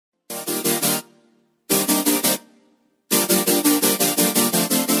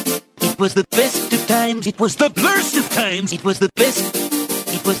was the best of times. It was the blurst of times. It was the best.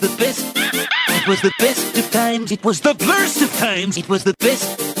 It was the best. It was the best of times. It was the blurst of times. It was the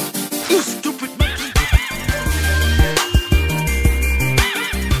best. You stupid monkey.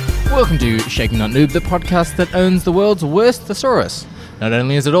 Welcome to Shaken Not Noob, the podcast that owns the world's worst thesaurus. Not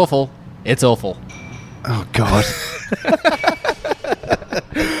only is it awful, it's awful. Oh, God.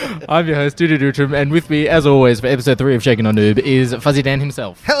 I'm your host, Dudu Dutram, and with me, as always, for episode 3 of Shaken Not Noob is Fuzzy Dan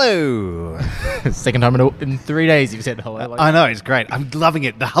himself. Hello. Second time in 3 days you've said hello. Like I know, it's great. I'm loving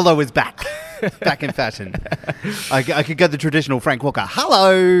it. The hello is back. Back in fashion. I could go the traditional Frank Walker,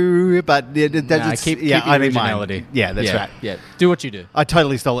 hello, but keep I the need mine. originality. Yeah, that's right. Yeah, do what you do. I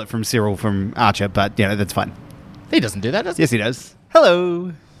totally stole it from Cyril from Archer, but, that's fine. He doesn't do that, does he? Yes, he does.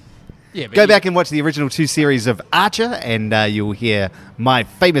 Hello. Yeah, but Go back and watch the original 2 series of Archer, and you'll hear my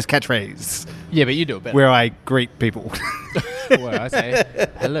famous catchphrase, Yeah, but you do it better. where I greet people. Where I say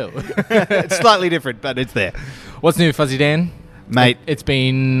hello. It's slightly different, but it's there. What's new, Fuzzy Dan? Mate. It's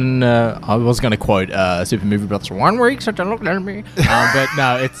been, I was going to quote Super Movie Brothers, 1 week since I looked at me. But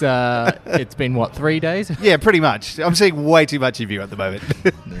no, it's been, what, 3 days? Yeah, pretty much. I'm seeing way too much of you at the moment.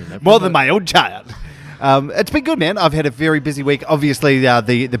 No More than my own child. It's been good, man. I've had a very busy week. Obviously,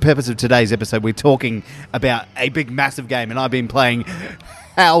 the purpose of today's episode, we're talking about a big, massive game, and I've been playing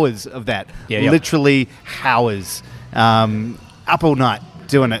hours of that. Yeah, yep. Literally hours. Up all night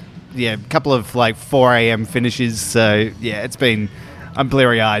doing it. Yeah, a couple of 4 a.m. finishes. So, yeah, I'm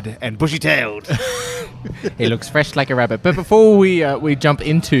bleary-eyed and bushy-tailed. He looks fresh like a rabbit. But before we jump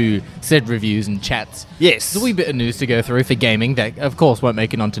into said reviews and chats, Yes. there's a wee bit of news to go through for gaming that, of course, won't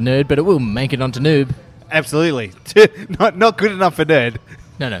make it onto Nerd, but it will make it onto Noob. Absolutely. Not good enough for nerd.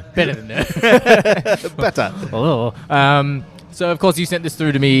 No, better than Nerd. Better. Oh. So, of course, you sent this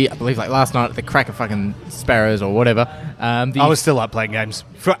through to me, I believe, last night at the crack of fucking sparrows or whatever. I was still up playing games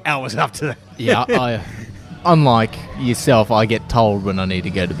for hours after that. Yeah, unlike yourself, I get told when I need to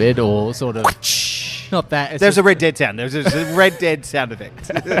go to bed, or sort of... Not that. There's a Red Dead sound. There's a Red Dead sound effect.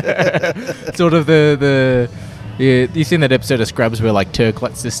 Sort of you seen that episode of Scrubs where Turk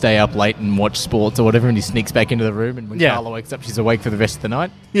likes to stay up late and watch sports or whatever, and he sneaks back into the room, and when Carla wakes up, she's awake for the rest of the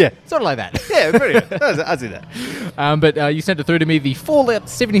night? Yeah. Sort of like that. Yeah, pretty good. I see that. But you sent it through to me, the Fallout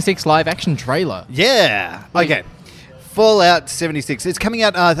 76 live action trailer. Yeah. Okay. Fallout 76. It's coming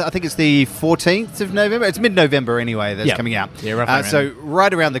out, I think it's the 14th of November. It's mid-November anyway that's coming out. Yeah, roughly around so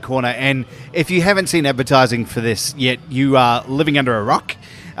right around the corner. And if you haven't seen advertising for this yet, you are living under a rock.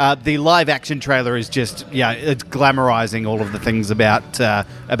 The live-action trailer is just, it's glamorizing all of the things about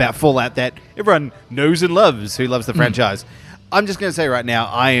Fallout that everyone knows and loves, who loves the franchise. I'm just going to say right now,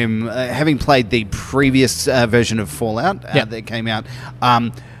 I am, having played the previous version of Fallout that came out,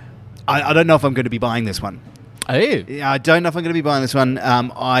 I don't know if I'm going to be buying this one. Oh, I don't know if I'm going to be buying this one.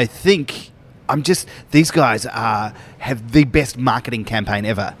 I think these guys have the best marketing campaign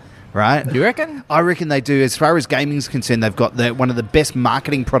ever, right? You reckon? I reckon they do. As far as gaming is concerned, they've got one of the best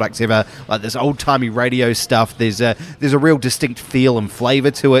marketing products ever. Like this old-timey radio stuff. There's a real distinct feel and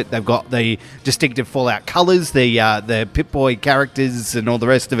flavor to it. They've got the distinctive Fallout colors, the Pip-Boy characters, and all the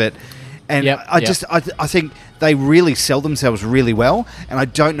rest of it. And I think they really sell themselves really well, and I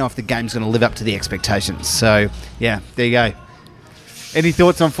don't know if the game's going to live up to the expectations. So, yeah, there you go. Any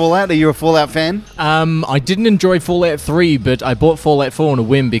thoughts on Fallout? Are you a Fallout fan? I didn't enjoy Fallout 3, but I bought Fallout 4 on a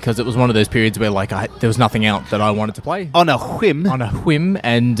whim because it was one of those periods where there was nothing out that I wanted to play. On a whim? On a whim,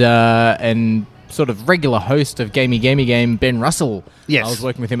 and sort of regular host of Gamey Game, Ben Russell. Yes. I was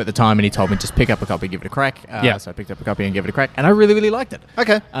working with him at the time, and he told me just pick up a copy, give it a crack. So I picked up a copy and gave it a crack, and I really, really liked it.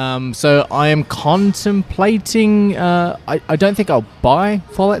 Okay. So I am contemplating... I don't think I'll buy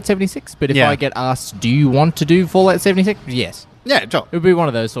Fallout 76, but if I get asked, do you want to do Fallout 76? Yes. Yeah, sure. It would be one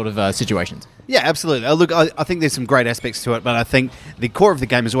of those sort of situations. Yeah, absolutely. Look, I think there's some great aspects to it, but I think the core of the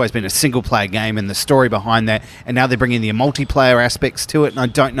game has always been a single-player game and the story behind that, and now they're bringing the multiplayer aspects to it, and I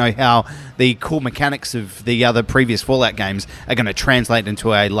don't know how the core mechanics of the other previous Fallout games are going to translate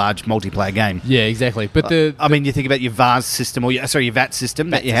into a large multiplayer game. Yeah, exactly. But I mean, you think about your VAS system, your VAT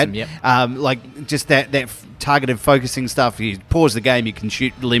system that you had. Yep. Just that targeted focusing stuff. You pause the game, you can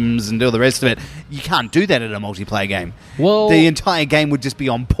shoot limbs and do all the rest of it. You can't do that in a multiplayer game. Well, the entire game would just be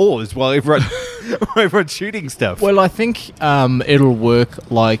on pause while everyone everyone's shooting stuff. Well, I think it'll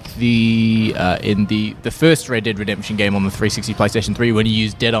work like in the first Red Dead Redemption game on the 360 PlayStation 3 when you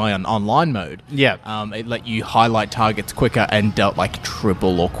use Deadeye on online mode. Yeah. It let you highlight targets quicker and dealt like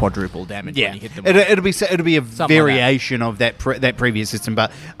triple or quadruple damage when you hit them. It'll be a Something variation of that previous system,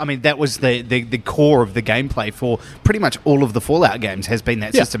 but I mean that was the core of the gameplay for pretty much all of the Fallout games has been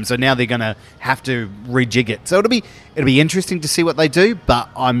that system. So now they're going to have to rejig it. So it'll be interesting to see what they do, but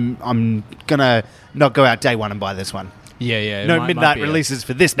I'm gonna not go out day one and buy this one. Yeah. No midnight releases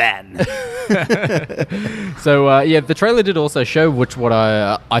for this man. So the trailer did also show what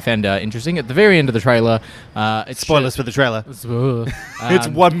I found interesting. At the very end of the trailer, Spoilers for the trailer. It's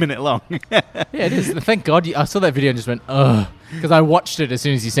 1 minute long. Yeah, it is. Thank God I saw that video and just went, ugh. Because I watched it as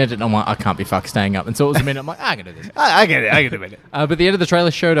soon as you sent it, and I'm like, I can't be fucked staying up. And so it was a minute. I'm like, I can do this. I get it. I can do it. But the end of the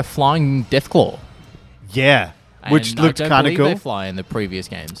trailer showed a flying Deathclaw. Yeah. Which And looked I don't kind of believe cool. They fly in the previous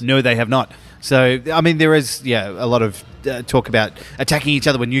games. No, they have not. So, I mean, there is, a lot of talk about attacking each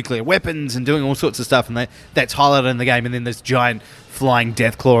other with nuclear weapons and doing all sorts of stuff, and that's highlighted in the game. And then this giant flying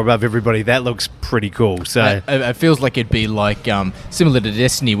Deathclaw above everybody. That looks pretty cool. So it feels like it'd be like similar to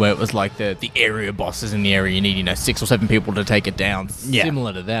Destiny, where it was like the area bosses in the area. You need 6 or 7 people to take it down. Yeah.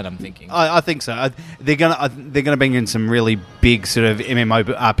 Similar to that, I'm thinking. I think so. They're gonna bring in some really big sort of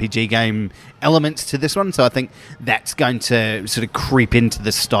MMORPG game elements to this one. So I think that's going to sort of creep into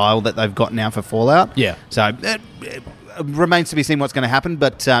the style that they've got now for Fallout. Yeah. So it remains to be seen what's going to happen.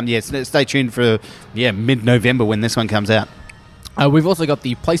 But stay tuned for mid-November when this one comes out. We've also got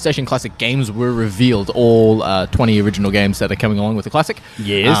the PlayStation Classic games were revealed, all 20 original games that are coming along with the Classic.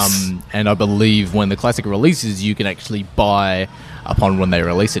 Yes. And I believe when the Classic releases, you can actually buy, upon when they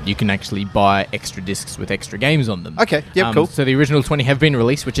release it, you can actually buy extra discs with extra games on them. Okay, yep, cool. So the original 20 have been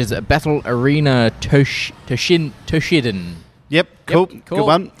released, which is Battle Arena Toshiden. Yep, cool. Yep, Good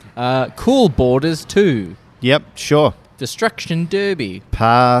one. Cool Borders 2. Yep, sure. Destruction Derby.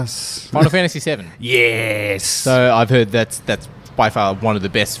 Pass. Final Fantasy 7. Yes. So I've heard that's by far one of the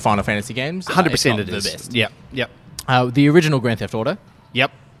best Final Fantasy games. 100% it the is. best. Yep. The original Grand Theft Auto.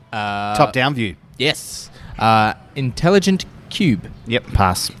 Yep. Top-down view. Yes. Intelligent Cube. Yep,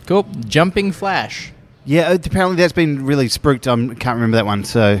 pass. Cool. Jumping Flash. Yeah, apparently that's been really spruiked. I can't remember that one,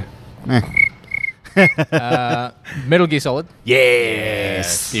 so... Metal Gear Solid.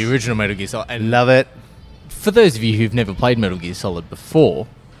 Yes. The original Metal Gear Solid. And Love it. for those of you who've never played Metal Gear Solid before,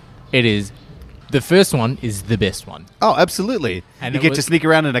 the first one is the best one. Oh, absolutely. And you it get was- to sneak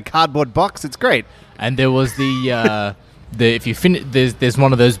around in a cardboard box. It's great. And there was if you finish, there's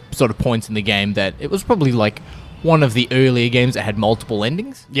one of those sort of points in the game that it was probably like one of the earlier games that had multiple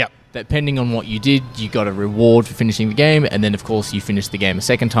endings. Yep. That depending on what you did, you got a reward for finishing the game, and then of course you finish the game a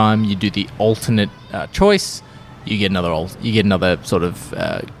second time. You do the alternate choice, you get another sort of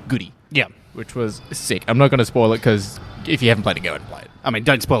goodie. Yeah. Which was sick. I'm not going to spoil it because if you haven't played it, go and play it. I mean,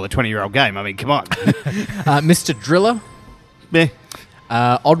 don't spoil a 20-year-old game. I mean, come on. Mr. Driller, Meh.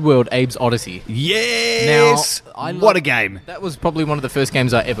 Oddworld Abe's Odyssey. Yes. Now, What a game. That was probably one of the first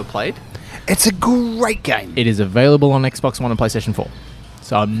games I ever played. It's a great game. It is available on Xbox One and PlayStation 4.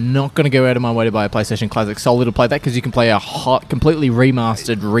 So I'm not going to go out of my way to buy a PlayStation Classic solely to play that because you can play a completely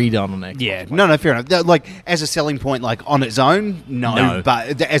remastered redone on Xbox. Yeah, no, fair enough. Like, as a selling point, like, on its own, No.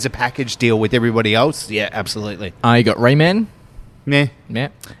 But as a package deal with everybody else, yeah, absolutely. You got Rayman. Meh. Yeah.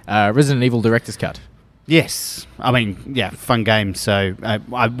 Resident Evil Director's Cut. Yes. I mean, yeah, fun game. So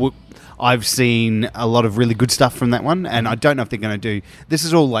I've seen a lot of really good stuff from that one, and I don't know if they're going to do... This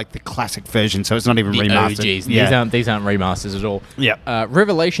is all like the classic version, so it's not even The remastered. OGs. Yeah. These aren't remasters at all. Yeah.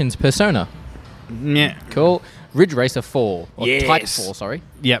 Revelations Persona. Yeah. Cool. Ridge Racer 4. Or Yes. Type 4, sorry.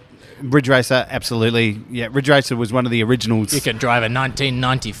 Yep. Ridge Racer, absolutely. Yeah, Ridge Racer was one of the originals. You can drive a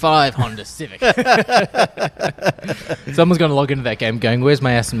 1995 Honda Civic. Someone's going to log into that game going, where's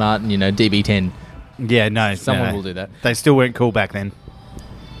my Aston Martin, DB10? Yeah, no. Someone will do that. They still weren't cool back then.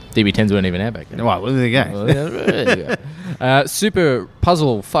 DB10s weren't even out back then. Right, well, there you go. Super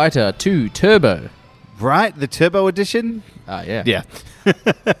Puzzle Fighter 2 Turbo. Right, the Turbo Edition? Yeah. Yeah.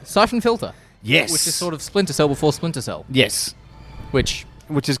 Siphon Filter. Yes. Which is sort of Splinter Cell before Splinter Cell. Yes. Which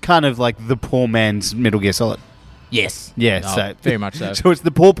is kind of like the poor man's Metal Gear Solid. yes. Yeah, Oh, so very much so. So it's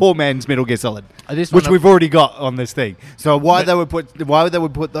the poor man's Metal Gear Solid, This which one- we've already got on this thing. So why they would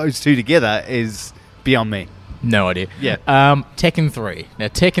put those two together is beyond me. No idea. Yeah. Tekken 3. Now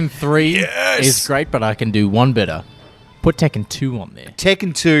Tekken 3 is great, but I can do one better. Put Tekken 2 on there.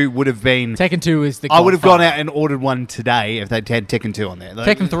 Tekken 2 would have been... Tekken 2 is the... I would have gone godfather. out and ordered one today if they'd had Tekken 2 on there.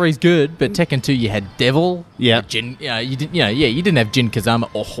 Tekken 3 is good, but Tekken 2 you had Devil. Yeah. You had Jin, you didn't have Jin Kazama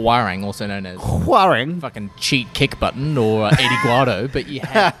or Hwoarang, also known as Hwoarang. fucking cheat kick button or Eddie Guardo, but you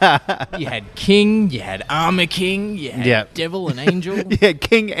had King, you had Armor King, you had Devil and Angel. Yeah,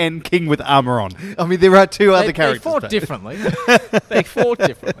 King with armor on. I mean, there are two other characters. They fought differently. They fought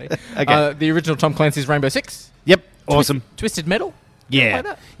differently. Okay. The original Tom Clancy's Rainbow Six. Yep, awesome. Twisted Metal. You Yeah.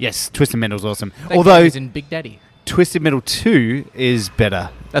 play that? Yes, Twisted Metal's awesome. That Although game is in Big Daddy. Twisted Metal 2 is better.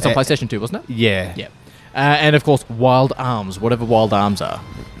 That's on PlayStation 2, wasn't it? Yeah. Yeah. And of course, Wild Arms, whatever Wild Arms are.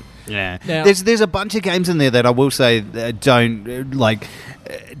 Yeah. Now- There's a bunch of games in there that I will say do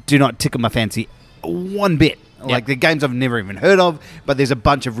not tickle my fancy one bit. Like the games I've never even heard of, but there's a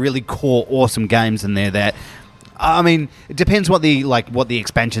bunch of really core, awesome games in there that, I mean, it depends what the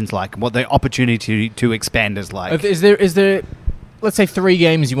expansion's like, what the opportunity to expand is like. Is there, let's say, 3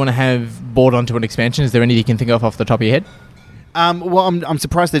 games you want to have bought onto an expansion? Is there any you can think of off the top of your head? Well, I'm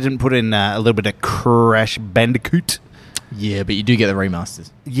surprised they didn't put in a little bit of Crash Bandicoot. Yeah, but you do get the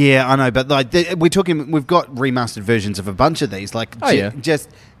remasters. Yeah, I know, but like we've got remastered versions of a bunch of these. Like,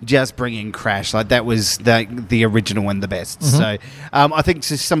 just bringing Crash, like that was the original and the best. Mm-hmm. So, I think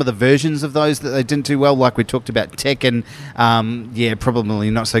just some of the versions of those that they didn't do well, like we talked about Tekken,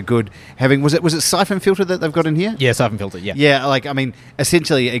 probably not so good. Was it Siphon Filter that they've got in here? Yeah, Siphon Filter. Yeah. Yeah, like I mean,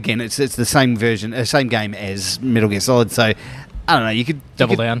 essentially, again, it's the same version, same game as Metal Gear Solid. So, I don't know. You could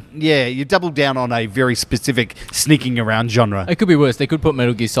Double down. Yeah, you double down on a very specific sneaking around genre. It could be worse. They could put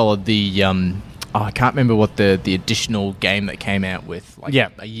Metal Gear Solid I can't remember what the additional game that came out with. Like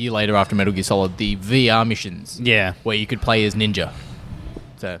a year later after Metal Gear Solid, the VR missions. Yeah, where you could play as Ninja.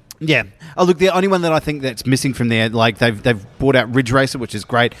 So yeah. Oh, look, the only one that I think that's missing from there, like they've brought out Ridge Racer, which is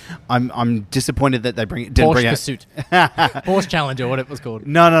great. I'm disappointed that they didn't bring out Pursuit, Porsche Challenger, what it was called.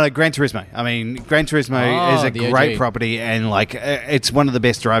 No, Gran Turismo. I mean, Gran Turismo is a great OG. property, and like it's one of the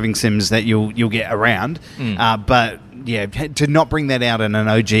best driving sims that you'll get around. But yeah, to not bring that out in an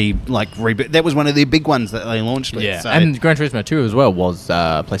OG like reboot, that was one of the big ones that they launched with. Yeah, so. and Gran Turismo 2 as well was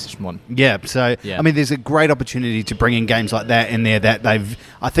PlayStation 1. Yeah, so I mean, there's a great opportunity to bring in games like that in there that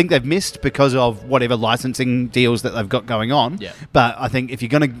I think they've missed because of whatever licensing deals that they've got going on. Yeah. But I think if you're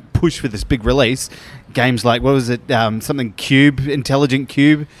going to push for this big release, games like what was it? Something Cube, Intelligent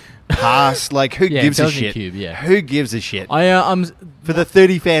Cube. Pass, like who gives a shit? Cube, yeah. Who gives a shit? I'm For the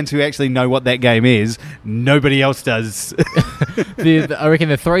 30 fans who actually know what that game is, nobody else does. I reckon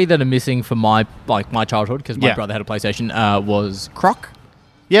the 3 that are missing for my childhood, because my brother had a PlayStation, was Croc.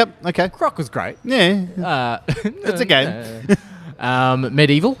 Yep. Okay. Croc was great. Yeah. It's a game.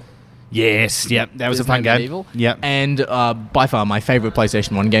 Medieval. Yes. Yep. That was a fun game. Medieval. Yep. And by far my favorite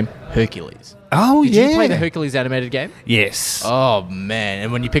PlayStation 1 game, Hercules. Oh, Did yeah. you play the Hercules animated game? Yes. Oh, man.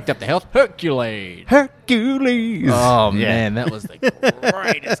 And when you picked up the health, Hercules. Hercules. Oh, Yeah. man. That was the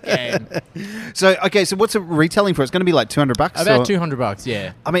greatest game. So what's it retailing for? It's going to be like $200. About $200,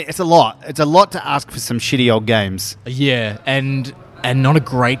 yeah. I mean, it's a lot. It's a lot to ask for some shitty old games. Yeah, and not a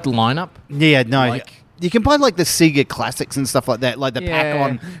great lineup. Yeah, no. Like- you can buy like the Sega classics and stuff like that, like the pack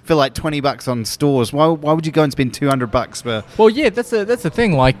on for like $20 on stores. Why would you go and spend $200 for? Well, yeah, that's the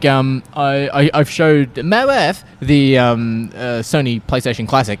thing. Like, I've showed my wife the Sony PlayStation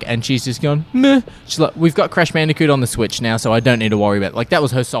Classic, and she's just gone meh. She's like, we've got Crash Bandicoot on the Switch now, so I don't need to worry about it. Like, that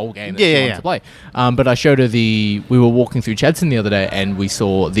was her sole game that she wanted to play. But I showed her we were walking through Chadson the other day, and we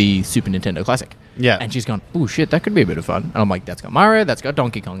saw the Super Nintendo Classic. Yeah, and she's gone, oh shit, that could be a bit of fun. And I'm like, that's got Mario, that's got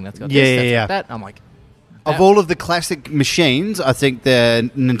Donkey Kong, that's got this, that's got that. And I'm like. Of all of the classic machines, I think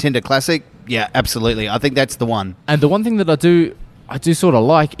the Nintendo Classic, yeah, absolutely. I think that's the one. And the one thing that I do sort of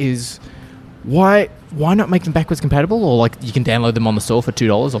like is why not make them backwards compatible, or like you can download them on the store for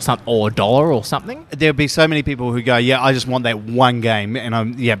 $2 or something, or $1 or something. There'll be so many people who go, yeah, I just want that one game,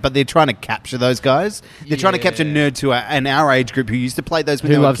 and but they're trying to capture those guys. They're trying to capture nerds who are in our age group who used to play those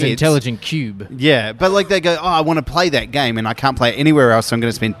when they were loves kids. Intelligent Cube. Yeah, but like they go, oh, I want to play that game and I can't play it anywhere else, so I'm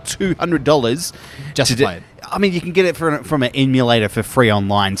going to spend $200 just to play it. I mean, you can get it from an emulator for free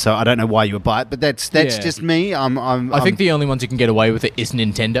online, so I don't know why you would buy it, but that's just me. I think the only ones you can get away with it is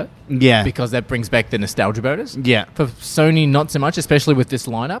Nintendo. Yeah. Because that brings back the nostalgia bonus. Yeah. For Sony, not so much, especially with this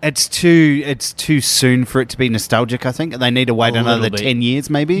lineup. It's too soon for it to be nostalgic, I think. They need to wait another 10 years,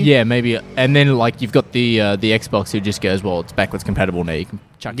 maybe. Yeah, maybe. And then, like, you've got the Xbox who just goes, well, it's backwards compatible now. You can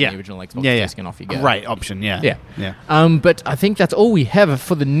chucking Yeah. the original Xbox Yeah, yeah. disc and off you go. Great option, yeah. Yeah. Yeah. But I think that's all we have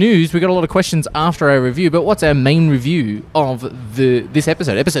for the news. We got a lot of questions after our review, but what's our main review of this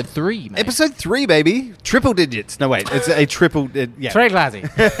episode? Episode 3, mate. Episode 3, baby. Triple digits. No, wait. It's a triple... yeah. Trey Glazzy.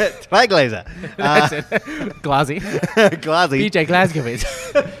 Trailblazer. That's it. Glazzy. Glassy. DJ Glasgow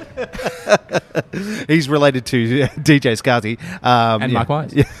He's related to DJ Scarzy. and Mark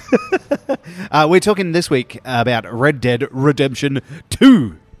Wise. We're talking this week about Red Dead Redemption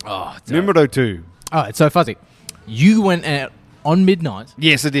 2. Oh, it's Numero 2. all right, so Fuzzy, you went out on midnight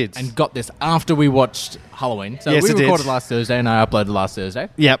Yes, it did. and got this after we watched Halloween. So Yes, we it did. recorded last Thursday and I uploaded last Thursday.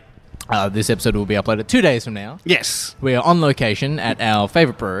 Yep. This episode will be uploaded 2 days from now. Yes. We are on location at our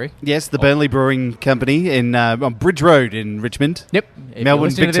favourite brewery. Yes, the Burnley Brewing Company in on Bridge Road in Richmond. Yep. If Melbourne, you're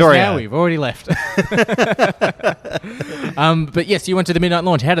listening to Victoria. This now, we've already left. But yes, you went to the midnight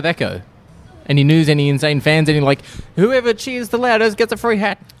launch. How did that go? Any news? Any insane fans? Any like whoever cheers the loudest gets a free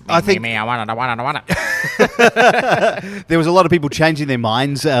hat? I think- I want it. There was a lot of people changing their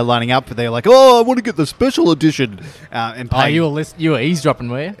minds, lining up. They were like, "Oh, I want to get the special edition." And Oh, paying. you were eeavesdropping,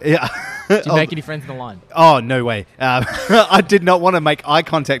 were you? Yeah. Did you make any friends in the line? Oh, no way. I did not want to make eye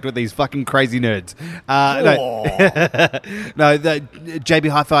contact with these fucking crazy nerds. No, the JB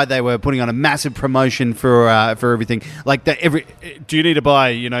Hi-Fi, they were putting on a massive promotion for everything. Like, do you need to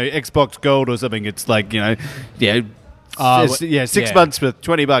buy, Xbox Gold or something? It's like, yeah. 6 months for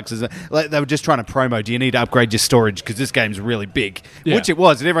 $20. Like, they were just trying to promo. Do you need to upgrade your storage? Because this game's really big. Yeah. Which it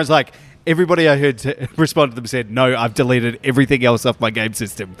was. And everyone's like... Everybody I heard respond to them said, no, I've deleted everything else off my game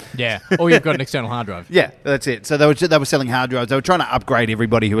system. Yeah. Or you've got an external hard drive. Yeah, that's it. So they were selling hard drives. They were trying to upgrade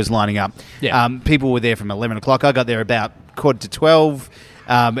everybody who was lining up. Yeah. People were there from 11 o'clock. I got there about 11:45,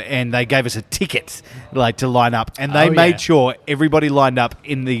 and they gave us a ticket to line up. And they Oh, yeah. made sure everybody lined up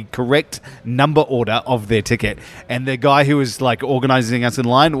in the correct number order of their ticket. And the guy who was organising us in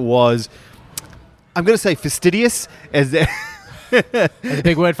line was, I'm going to say fastidious, as That's a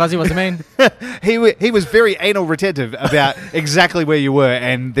big word, Fuzzy. What's it mean? he was very anal retentive about exactly where you were,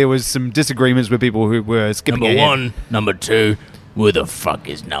 and there was some disagreements with people who were skipping Number ahead. 1, number 2. Where the fuck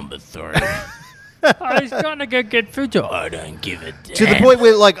is number 3? I was gonna go get food. I don't give a damn. To the point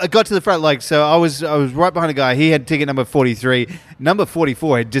where, I got to the front, so I was right behind a guy. He had ticket number 43. Number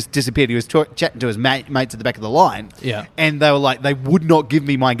 44 had just disappeared. He was chatting to his mates at the back of the line. Yeah. And they were like, they would not give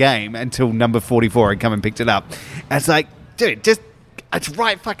me my game until number 44 had come and picked it up. And it's like, dude, it's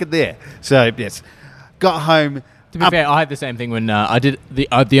right fucking there. So, yes. Got home. To be fair, I had the same thing when I did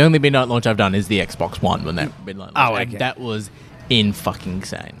the only midnight launch I've done is the Xbox One when that midnight launch. Oh, And okay. that was in fucking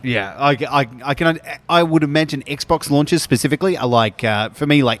insane. Yeah, I would imagine Xbox launches specifically are for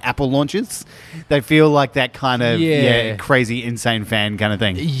me, like Apple launches. They feel like that kind of Yeah. crazy, insane fan kind of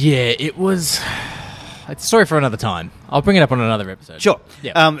thing. Yeah, it was. It's a story for another time. I'll bring it up on another episode. Sure.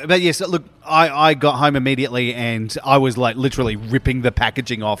 Yeah. But yes, look, I got home immediately and I was literally ripping the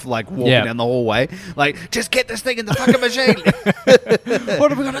packaging off, walking Yeah. down the hallway. Just get this thing in the fucking machine.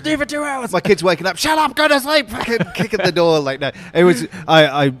 What are we gonna do for 2 hours? My kid's waking up. Shut up, go to sleep. Fucking kicking the door. No, it was.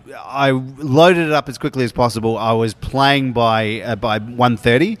 I loaded it up as quickly as possible. I was playing by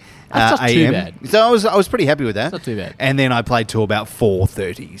 1:30. That's not too AM. bad. So I was pretty happy with that. That's not too bad. And then I played till about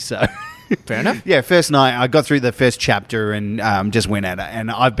 4:30. So. Fair enough. Yeah, first night I got through the first chapter and just went at it,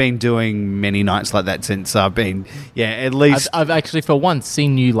 and I've been doing many nights like that since. I've been, at least. I've actually for once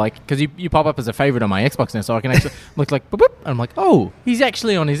seen you because you pop up as a favorite on my Xbox now, so I can actually look boop, boop, and I'm like, oh, he's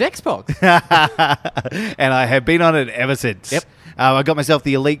actually on his Xbox. And I have been on it ever since. Yep. I got myself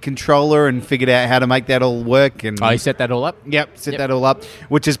the Elite controller and figured out how to make that all work. And I set that all up. Yep, set Yep. that all up,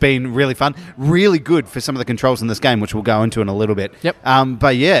 which has been really fun, really good for some of the controls in this game, which we'll go into in a little bit. Yep.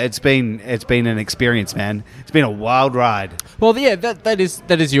 But yeah, it's been an experience, man. It's been a wild ride. Well, yeah, that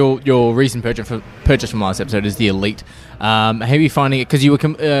is your recent purchase from last episode is the Elite. How are you finding it? Because you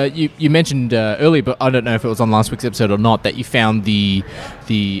were you mentioned earlier, but I don't know if it was on last week's episode or not, that you found the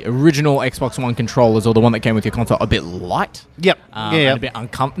original Xbox One controllers or the one that came with your console a bit light. Yep. And a bit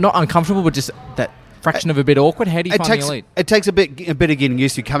not uncomfortable, but just that fraction of a bit awkward. How do you find the Elite? It takes a bit of getting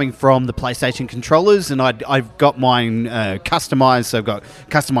used to coming from the PlayStation controllers, and I've got mine customized. So I've got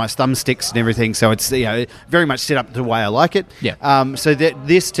customized thumbsticks and everything. So it's very much set up the way I like it. Yeah. So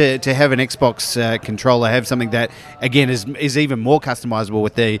that to have an Xbox controller, have something that again is even more customizable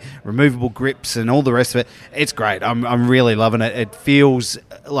with the removable grips and all the rest of it. It's great. I'm really loving it. It feels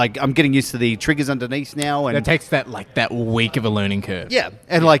like I'm getting used to the triggers underneath now, and It takes that week of a learning curve. yeah,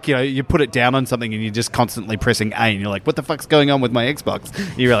 and you put it down on something and you you're just constantly pressing A, and you're like, what the fuck's going on with my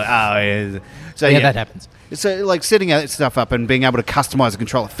Xbox? You're like, oh, yeah. So, Yeah, that happens. So, like, setting that stuff up and being able to customize a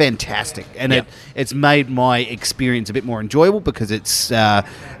controller, fantastic. And Yep. it's made my experience a bit more enjoyable because it's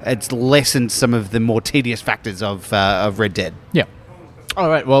lessened some of the more tedious factors of Red Dead. Yeah. All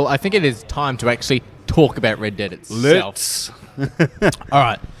right. Well, I think it is time to actually talk about Red Dead itself. All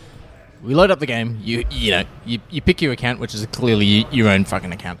right. We load up the game. You pick your account, which is clearly your own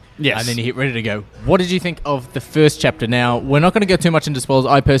fucking account. Yes. And then you hit ready to go. What did you think of the first chapter? Now, we're not going to go too much into spoilers.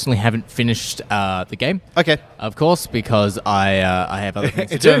 I personally haven't finished the game. Okay. Of course, because I have other things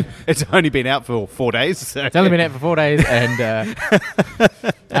to do. It's only been out for 4 days. So. It's only been out for 4 days, and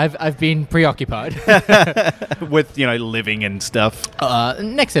I've been preoccupied. with, living and stuff.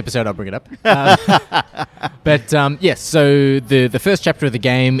 Next episode, I'll bring it up. But yes, so the first chapter of the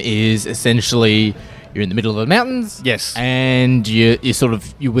game is essentially you're in the middle of the mountains. Yes. And you're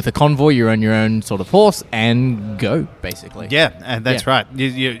with a convoy. You're on your own sort of horse and go, basically. Yeah, and that's right.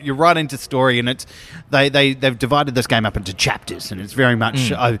 You're right into story, and they've divided this game up into chapters, and it's very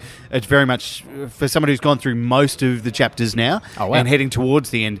much for somebody who's gone through most of the chapters now and heading towards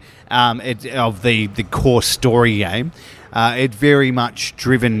the end of the core story game. It's very much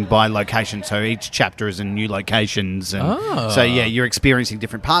driven by location, so each chapter is in new locations, and so you're experiencing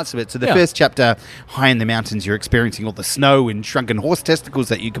different parts of it. So the first chapter, high in the mountains, you're experiencing all the snow and shrunken horse testicles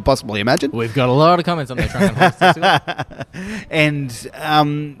that you could possibly imagine. We've got a lot of comments on the shrunken horse testicles. And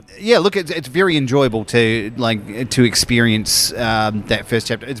look, it's very enjoyable to experience that first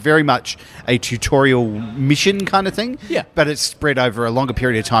chapter. It's very much a tutorial mission kind of thing, but it's spread over a longer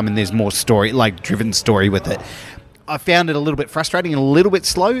period of time, and there's more story, driven story with it. I found it a little bit frustrating and a little bit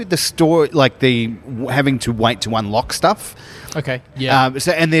slow. The story, the having to wait to unlock stuff. Okay. Yeah.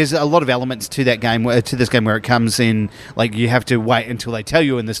 And there's a lot of elements to that game, to this game, where it comes in you have to wait until they tell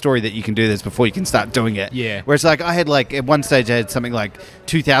you in the story that you can do this before you can start doing it. Yeah. Whereas I had at one stage I had something like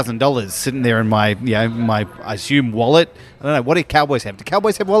 $2,000 sitting there in my my I assume wallet. I don't know, what do cowboys have? Do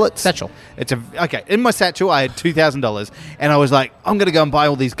cowboys have wallets? Satchel. Okay. In my satchel I had $2,000, and I was like, I'm going to go and buy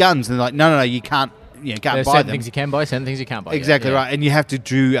all these guns, and they're like, no, you can't. You can't There's buy certain them. things you can buy, certain things you can't buy. Exactly right, and you have to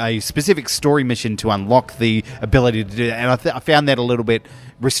do a specific story mission to unlock the ability to do that. And I found that a little bit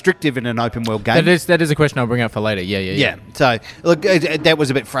restrictive in an open world game. That is a question I'll bring up for later. Yeah. So look, that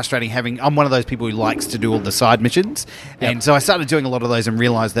was a bit frustrating. I'm one of those people who likes to do all the side missions, and so I started doing a lot of those and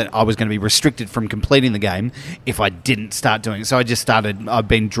realised that I was going to be restricted from completing the game if I didn't start doing it. So I've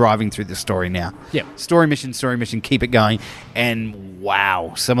been driving through the story now. Yeah. Story mission, keep it going, and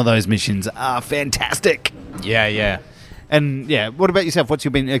wow, some of those missions are fantastic. Yeah. And what about yourself? What's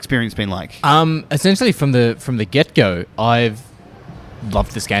your experience been like? Essentially from the get-go, I've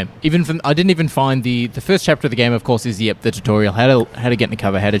loved this game. I didn't even find the first chapter of the game, of course, is the tutorial, how to get in the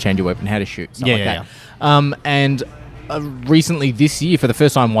cover, how to change your weapon, how to shoot, stuff like that. And recently this year, for the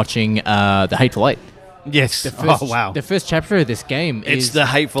first time, watching The Hateful Eight. Yes. The first chapter of this game is the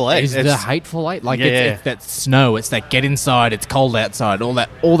Hateful Eight. It's the Hateful Eight. It's that snow. It's that get inside. It's cold outside. All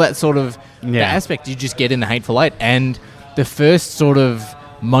that sort of the aspect you just get in the Hateful Eight. And the first sort of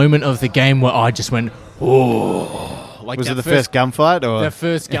moment of the game where I just went, oh. Was it the first gunfight or the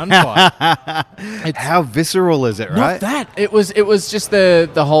first gunfight? How visceral is it, right? Not that. It was just the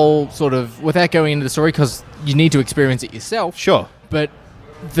whole sort of, without going into the story, because you need to experience it yourself. Sure. But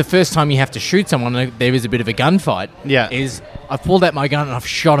the first time you have to shoot someone, there is a bit of a gunfight. Yeah. Is I've pulled out my gun and I've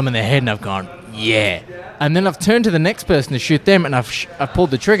shot him in the head and I've gone, yeah. And then I've turned to the next person to shoot them and I've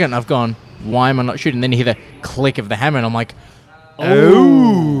pulled the trigger and I've gone, why am I not shooting? And then you hear the click of the hammer and I'm like,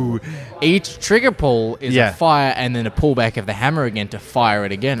 oh. Each trigger pull is a fire and then a pullback of the hammer again to fire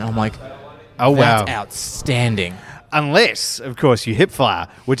it again. And I'm like, oh, wow. That's outstanding. Unless, of course, you hip fire,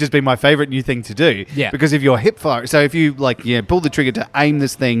 which has been my favourite new thing to do. Yeah. Because if you're hip fire, so if you pull the trigger to aim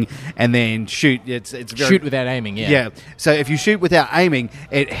this thing and then shoot, it's very, shoot without aiming. Yeah. Yeah. So if you shoot without aiming,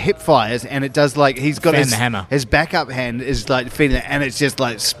 it hip fires and it does he's got the hammer. His backup hand is feeding it, and it's just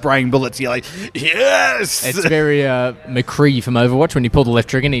spraying bullets. You're like, yes. It's very McCree from Overwatch when you pull the left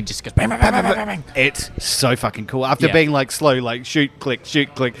trigger and he just goes bang, bang, bang, bang, bang, bang. It's so fucking cool. After being slow, shoot, click,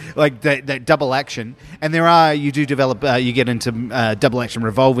 that double action, and you do develop. You get into double action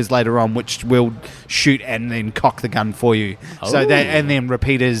revolvers later on, which will shoot and then cock the gun for you. Oh. So that, and then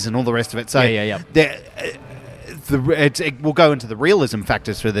repeaters and all the rest of it. So we'll go into the realism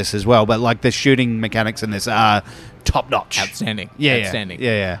factors for this as well. But the shooting mechanics in this are top notch, outstanding. Outstanding.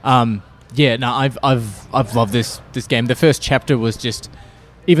 No, I've loved this game. The first chapter was just.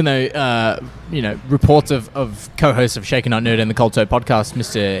 Even though, reports of co-hosts of Shaken Not Nerd and the Cold Toe podcast,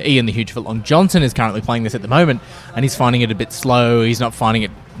 Mr. Ian the Huge Footlong Johnson is currently playing this at the moment, and he's finding it a bit slow. He's not finding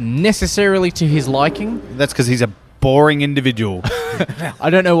it necessarily to his liking. That's because he's a boring individual. I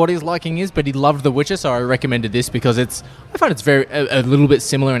don't know what his liking is, but he loved The Witcher, so I recommended this because I find it's very a little bit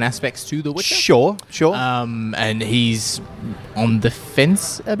similar in aspects to The Witcher. Sure. And he's on the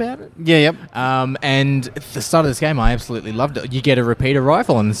fence about it. Yeah, yep. And at the start of this game, I absolutely loved it. You get a repeater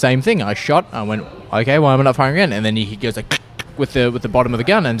rifle, and the same thing. I shot. I went, okay, why am I not firing again? And then he goes like with the bottom of the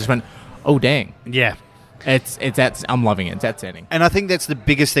gun, and just went, oh dang. Yeah. I'm loving it. It's outstanding. And I think that's the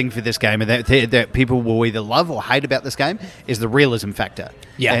biggest thing for this game, and that people will either love or hate about this game, is the realism factor.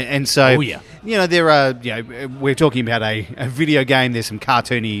 Yeah. And so, Oh, yeah. there are, we're talking about a video game. There's some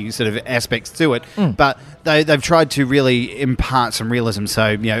cartoony sort of aspects to it, but they've tried to really impart some realism. So,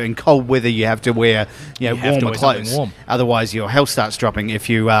 in cold weather, you have to wear, have to warmer wear clothes. something warm. Otherwise, your health starts dropping. If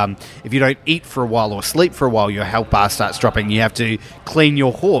you don't eat for a while or sleep for a while, your health bar starts dropping. You have to clean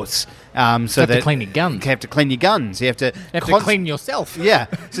your horse. You have to clean your guns. You have to clean your guns. You have to clean yourself. Yeah,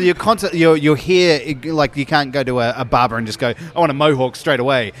 so your hair, like you can't go to a barber and just go, I want a mohawk straight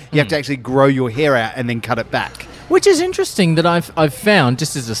away. You have to actually grow your hair out and then cut it back. Which is interesting that I've found,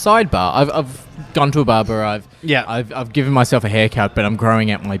 just as a sidebar, I've gone to a barber, I've given myself a haircut, but I'm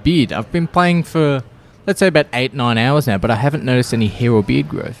growing out my beard. I've been playing for, let's say, about 8-9 hours now, but I haven't noticed any hair or beard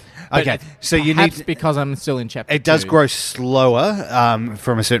growth. Okay, so you need because I'm still in chapter. It does 2. grow slower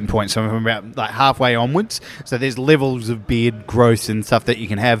from a certain point, so from about like halfway onwards. So there's levels of beard growth and stuff that you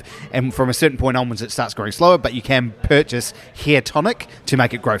can have, and from a certain point onwards, it starts growing slower. But you can purchase hair tonic to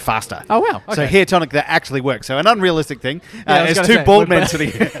make it grow faster. Oh wow! Okay. So hair tonic that actually works. So an unrealistic thing. I was There's gonna two say, bald men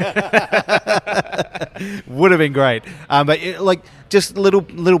sitting here. Would have been great, but just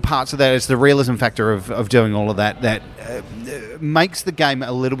little parts of that. It's the realism factor of doing all of that makes the game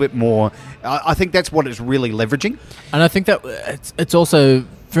a little bit more. I think that's what it's really leveraging. And I think that it's also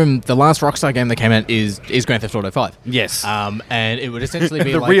from the last Rockstar game that came out is Grand Theft Auto 5. Yes. And it would essentially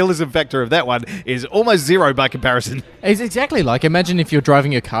be the like... realism factor of that one is almost zero by comparison. It's exactly like, imagine if you're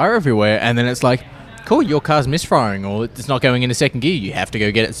driving your car everywhere and then it's like, cool, your car's misfiring or it's not going into second gear, you have to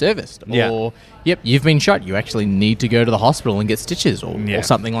go get it serviced. Yeah. Or, yep, you've been shot, you actually need to go to the hospital and get stitches or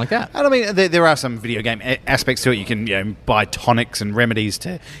something like that. And I mean, there are some video game aspects to it. You can buy tonics and remedies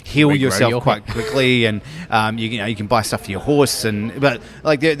to heal Regrow yourself your quite quickly, and you can buy stuff for your horse. But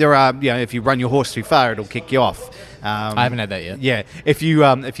like there are, if you run your horse too far, it'll kick you off. I haven't had that yet. Yeah, if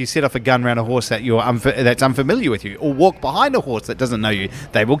you set off a gun around a horse that that's unfamiliar with you, or walk behind a horse that doesn't know you,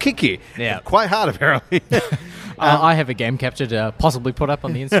 they will kick you. Yeah, quite hard apparently. I have a game capture to possibly put up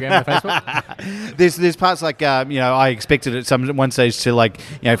on the Instagram and Facebook. There's parts like I expected at one stage to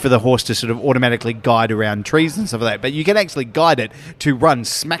for the horse to sort of automatically guide around trees and stuff like that, but you can actually guide it to run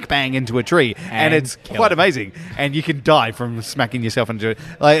smack bang into a tree, and it's quite amazing. And you can die from smacking yourself into it.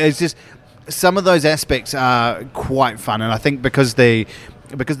 It's just some of those aspects are quite fun, and I think because of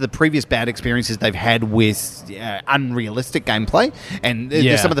the previous bad experiences they've had with unrealistic gameplay, and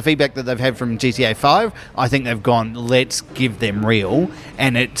some of the feedback that they've had from GTA 5, I think they've gone, let's give them real.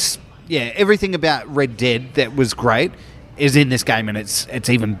 And it's everything about Red Dead that was great is in this game, and it's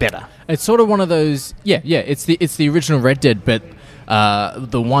even better. It's sort of one of those, it's the original Red Dead, but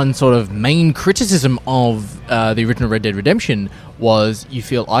the one sort of main criticism of the original Red Dead Redemption was you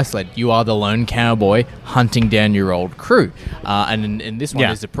feel isolated. You are the lone cowboy hunting down your old crew. And in this one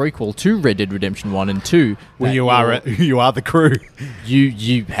is a prequel to Red Dead Redemption 1 and 2. Well, you are the crew.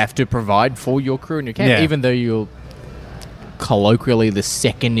 You have to provide for your crew and your camp, even though you're colloquially the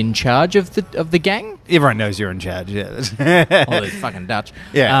second in charge of the gang. Everyone knows you're in charge. Yeah, oh, it's fucking Dutch.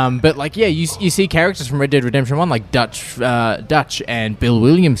 Yeah, but you see characters from Red Dead Redemption 1 like Dutch and Bill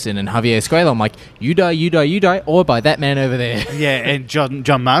Williamson and Javier Escuela. I'm like, you die, or by that man over there. Yeah, and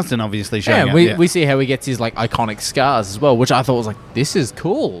John Marston obviously showing up. We see how he gets his iconic scars as well, which I thought was this is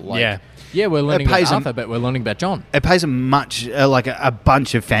cool. Yeah, we're learning about Arthur, but we're learning about John. It pays him much, a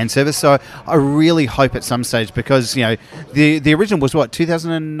bunch of fan service. So I really hope at some stage, because the original was what,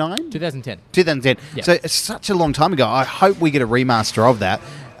 2009? 2010. 2010. Yeah. So it's such a long time ago. I hope we get a remaster of that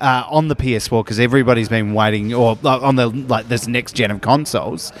on the PS4, because everybody's been waiting, or on this next gen of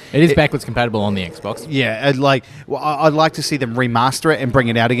consoles. It is backwards compatible on the Xbox. Yeah, I'd like to see them remaster it and bring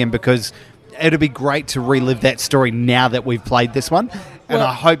it out again, because it'd be great to relive that story now that we've played this one. And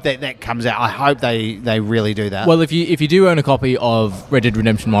I hope that comes out. I hope they really do that. Well, if you do own a copy of Red Dead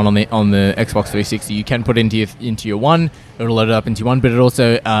Redemption 1 on the Xbox 360, you can put it into your one. It'll load it up into your one, but it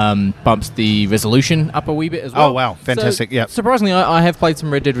also bumps the resolution up a wee bit as well. Oh wow, fantastic! So, yeah. Surprisingly, I have played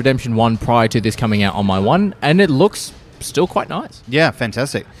some Red Dead Redemption 1 prior to this coming out on my one, and it looks still quite nice. Yeah,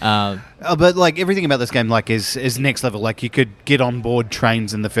 fantastic. But like everything about this game, like is next level. Like you could get on board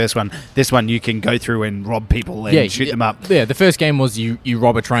trains in the first one. This one you can go through and rob people and shoot them up. Yeah, the first game was you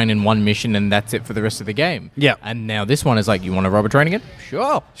rob a train in one mission and that's it for the rest of the game. Yeah. And now this one is like, you want to rob a train again?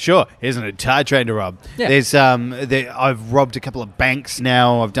 Sure. Here's an entire train to rob. Yeah. There's I've robbed a couple of banks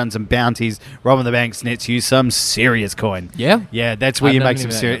now. I've done some bounties. Robbing the banks nets you some serious coin. Yeah? Yeah, that's where I you don't make know some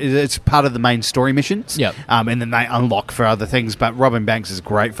that serious. yet. It's part of the main story missions. Yep. And then they unlock for other things. But robbing banks is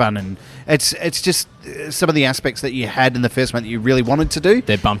great fun, and it's just some of the aspects that you had in the first one that you really wanted to do.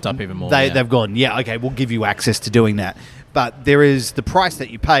 They're bumped up even more. They've gone, yeah, okay, we'll give you access to doing that. But there is the price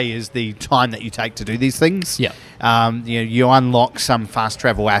that you pay is the time that you take to do these things. Yeah. You unlock some fast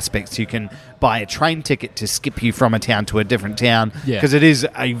travel aspects. You can buy a train ticket to skip you from a town to a different town. Yeah. Because it is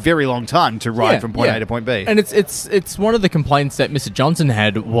a very long time to ride from point A to point B. And it's one of the complaints that Mr. Johnson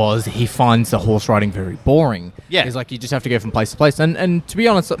had was he finds the horse riding very boring. Yeah. He's like, you just have to go from place to place. And to be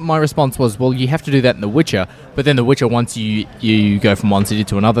honest, my response was, well, you have to do that in The Witcher. But then The Witcher, once you go from one city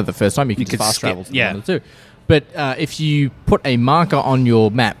to another the first time, you can just fast travel to one or two. But if you put a marker on your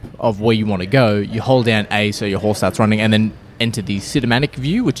map of where you want to go, you hold down A so your horse starts running, and then enter the cinematic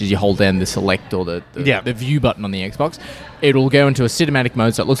view, which is you hold down the select or the view button on the Xbox. It'll go into a cinematic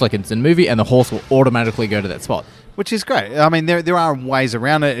mode, so it looks like it's in a movie, and the horse will automatically go to that spot. Which is great. I mean, there are ways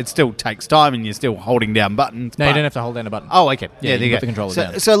around it. It still takes time, and you're still holding down buttons. No, you don't have to hold down a button. Oh, okay. Yeah, there you you put go. the controller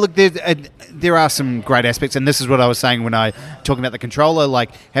down. So look, there are some great aspects, and this is what I was saying when I talking about the controller,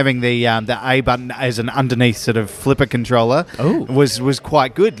 like having the A button as an underneath sort of flipper controller. Oh. was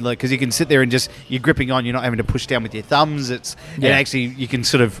quite good, like because you can sit there and just you're gripping on. You're not having to push down with your thumbs. And actually you can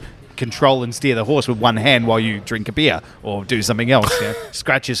sort of control and steer the horse with one hand while you drink a beer or do something else.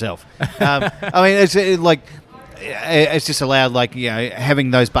 Scratch yourself. I mean, it's it's just allowed, like, having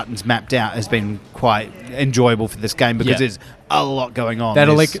those buttons mapped out has been quite enjoyable for this game because there's a lot going on. That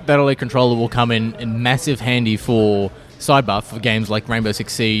elite controller will come in massive handy for sidebar for games like Rainbow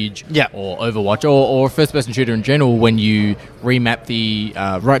Six Siege or Overwatch or first-person shooter in general when you remap the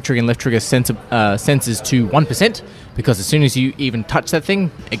right trigger and left trigger sensors to 1%, because as soon as you even touch that thing,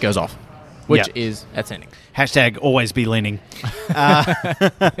 it goes off, which is outstanding. Hashtag always be leaning. Pretty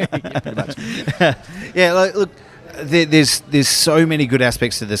much. Look, there's so many good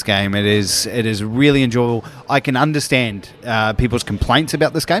aspects to this game. It is really enjoyable. I can understand people's complaints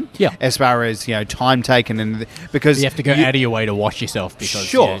about this game. Yeah. As far as time taken, and because you have to go out of your way to wash yourself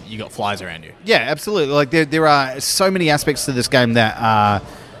because you got flies around you. Yeah, absolutely. Like there are so many aspects to this game that are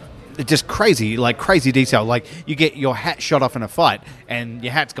just crazy, like crazy detail. Like you get your hat shot off in a fight, and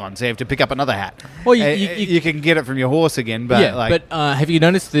your hat's gone, so you have to pick up another hat. Well, you can get it from your horse again, but have you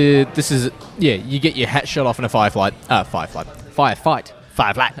noticed you get your hat shot off in a firefight,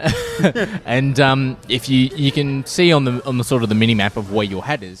 and if you can see on the sort of the mini map of where your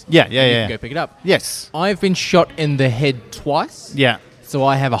hat is. You can go pick it up. Yes, I've been shot in the head twice. Yeah. So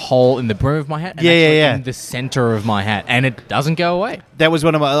I have a hole in the brim of my hat, and in the center of my hat, and it doesn't go away. That was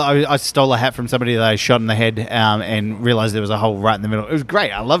one of my. I stole a hat from somebody that I shot in the head, and realized there was a hole right in the middle. It was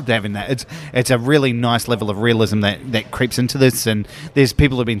great. I loved having that. It's a really nice level of realism that creeps into this. And there's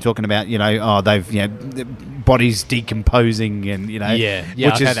people who've been talking about, they've bodies decomposing, and which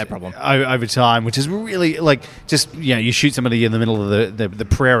I've had that problem over time, which is really like just you shoot somebody in the middle of the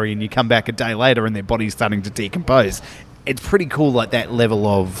prairie, and you come back a day later, and their body's starting to decompose. It's pretty cool, like that level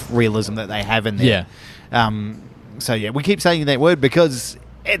of realism that they have in there. We keep saying that word because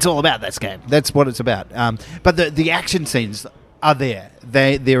it's all about this game. That's what it's about. But the action scenes are there.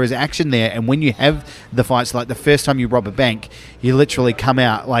 There is action there, and when you have the fights, like the first time you rob a bank, you literally come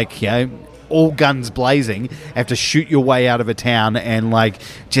out like all guns blazing, have to shoot your way out of a town, and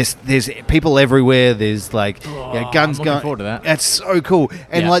there's people everywhere. There's guns I'm looking going. forward to that. That's so cool.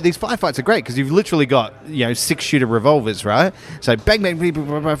 And these firefights are great because you've literally got 6-shooter revolvers, right? So bang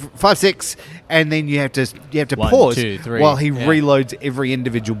bang 5 6, and then you have to 1, pause 2, 3, while he reloads every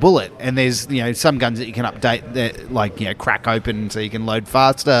individual bullet. And there's some guns that you can update that crack open so you can load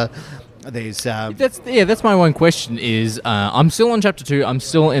faster. There's that's my one question is I'm still on chapter 2. I'm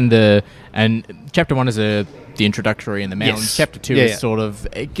still in and chapter 1 is the introductory in the mountains. Yes. Chapter 2 is sort of,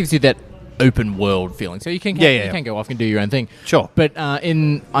 it gives you that open world feeling, so you can go off and do your own thing. Sure. But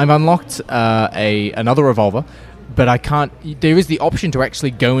I've unlocked another revolver, but I can't. There is the option to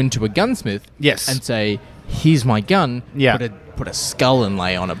actually go into a gunsmith. Yes. And say, here's my gun. Yeah. Put a skull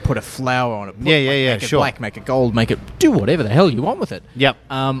inlay on it, put a flower on it, make it sure. black, make it gold, make it do whatever the hell you want with it. Yep.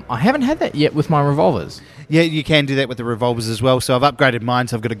 I haven't had that yet with my revolvers. Yeah, you can do that with the revolvers as well. So I've upgraded mine.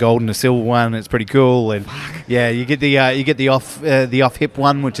 So I've got a gold and a silver one. It's pretty cool. And you get the off hip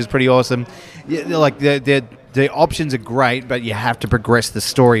one, which is pretty awesome. Yeah, like the options are great, but you have to progress the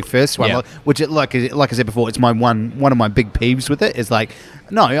story first. Yeah. Like I said before, it's one of my big peeves with it. Is like,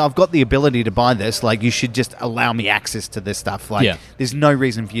 no, I've got the ability to buy this. Like, you should just allow me access to this stuff. Like, Yeah. there's no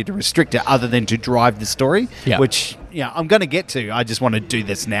reason for you to restrict it other than to drive the story. Yeah. Which I'm going to get to. I just want to do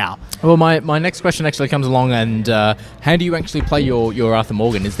this now. Well, my next question actually comes along, and how do you actually play your Arthur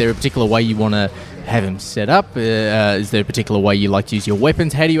Morgan? Is there a particular way you want to have him set up? Is there a particular way you like to use your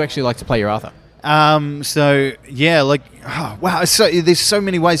weapons? How do you actually like to play your Arthur? So yeah, like, oh, wow, so there's so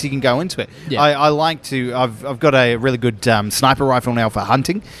many ways you can go into it. Yeah. I like to. I've got a really good sniper rifle now for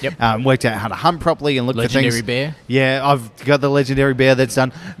hunting. Yep. Worked out how to hunt properly and look Legendary for things. bear? Yeah, I've got the legendary bear that's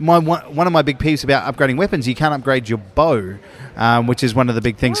done. One of my big peeves about upgrading weapons, you can't upgrade your bow. Which is one of the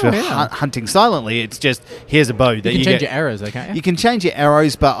big things for hunting silently. It's just, here's a bow that You you can change get. your arrows, though, can't you? You can change your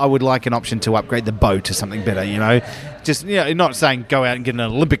arrows, but I would like an option to upgrade the bow to something better, Just, not saying go out and get an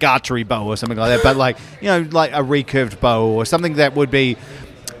Olympic archery bow or something like that, but like a recurved bow or something that would be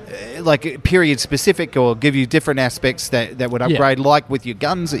like period specific or give you different aspects that would upgrade, like with your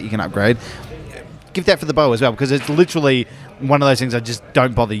guns that you can upgrade. Give that for the bow as well, because it's literally one of those things I just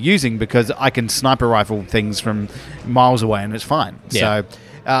don't bother using because I can sniper rifle things from miles away and it's fine. Yeah.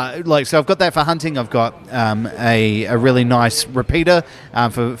 So I've got that for hunting. I've got a really nice repeater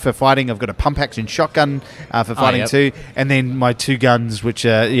for fighting. I've got a pump action shotgun for fighting too, and then my two guns, which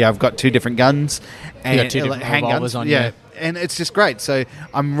I've got two different guns and You got two different revolvers on you. And it's just great. So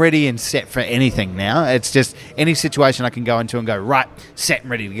I'm ready and set for anything now. It's just any situation I can go into and go, right, set and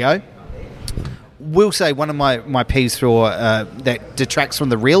ready to go. Will say one of my peeves for that detracts from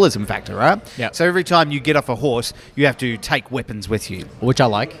the realism factor, right? Yeah. So every time you get off a horse, you have to take weapons with you, Which I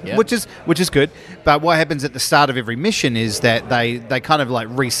like. Yeah. which is good. But what happens at the start of every mission is that they kind of like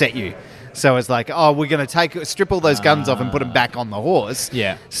reset you. So it's like, oh, we're going to strip all those guns off and put them back on the horse.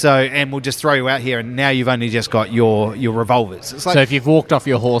 Yeah. So, and we'll just throw you out here, and now you've only just got your revolvers. It's like, So if you've walked off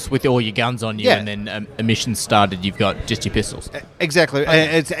your horse with all your guns on you, Yeah. and then a mission started, you've got just your pistols. exactly.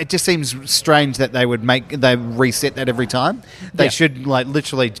 It just seems strange that they reset that every time. They Yeah. should like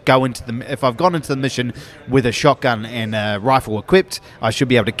literally go into the. If I've gone into the mission with a shotgun and a rifle equipped, I should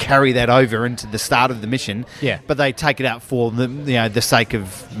be able to carry that over into the start of the mission. Yeah. But they take it out for the sake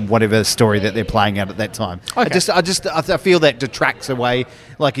of whatever story that they're playing out at that time. Okay. I feel that detracts away.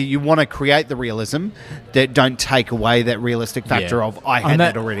 Like, you want to create the realism, that don't take away that realistic factor Yeah. of I had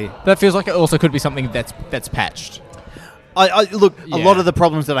that already. That feels like it also could be something that's patched. I look, a Yeah. lot of the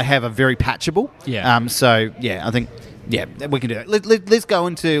problems that I have are very patchable. Yeah. So yeah, I think we can do it. Let's go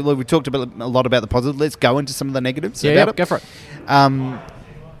into. We talked a lot about the positive. Let's go into some of the negatives. Yeah, about it. go for it.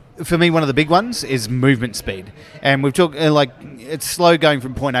 For me, one of the big ones is movement speed, and we've talked it's slow going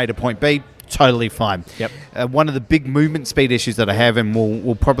from point A to point B. Totally fine. Yep. One of the big movement speed issues that I have, and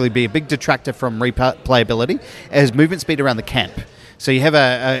will probably be a big detractor from replayability, is movement speed around the camp. So you have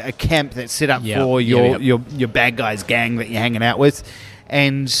a camp that's set up Yep. for Yep. your bad guys gang that you're hanging out with,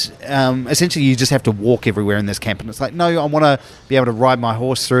 and essentially you just have to walk everywhere in this camp. And it's like, no, I want to be able to ride my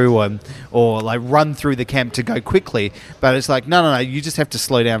horse through or like run through the camp to go quickly. But it's like, no, you just have to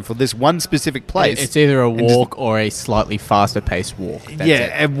slow down for this one specific place. It's either a and just- walk or a slightly faster paced walk. That's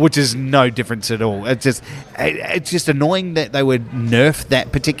it. and which is no difference at all. It's just annoying that they would nerf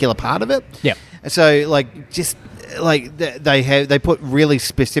that particular part of it. Yep. So they put really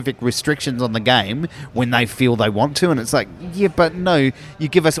specific restrictions on the game when they feel they want to, and it's like, yeah, but no, you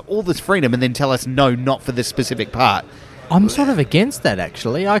give us all this freedom and then tell us no, not for this specific part. I'm sort of against that,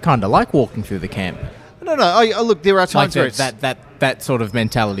 actually. I kind of like walking through the camp. No. I look, there are Like times where it's that sort of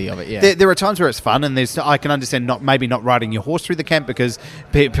mentality of it, yeah. There are times where it's fun, and I can understand not riding your horse through the camp because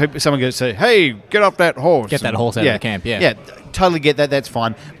someone goes say, "Hey, get off that horse! Get that horse out of the camp." Yeah. yeah, totally get that. That's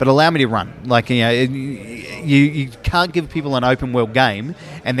fine, but allow me to run. Like, you can't give people an open world game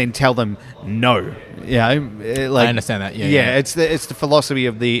and then tell them no. I understand that. Yeah. It's the philosophy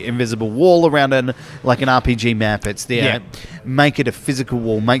of the invisible wall around an RPG map. It's make it a physical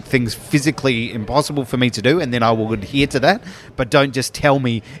wall, make things physically impossible for me to do, and then I will adhere to that. But don't just tell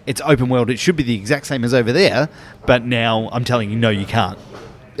me it's open world. It should be the exact same as over there, but now I'm telling you no, you can't.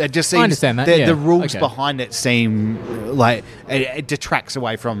 It just seems I understand that, the rules okay. behind it seem like it detracts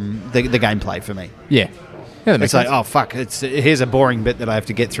away from the gameplay for me. Yeah. Yeah, that makes It's like, sense. oh fuck! Here's a boring bit that I have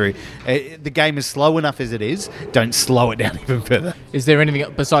to get through. The game is slow enough as it is. Don't slow it down even further. Is there anything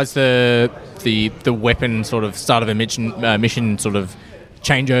besides the weapon sort of start of a mission sort of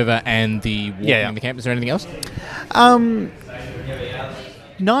changeover and the walking in the camp? Is there anything else?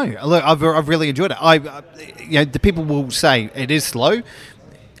 No, look, I've really enjoyed it. The people will say it is slow.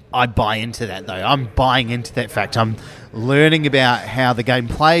 I buy into that though. I'm buying into that fact. I'm learning about how the game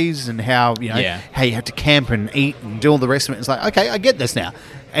plays and how Yeah. how you have to camp and eat and do all the rest of it. It's like, okay, I get this now.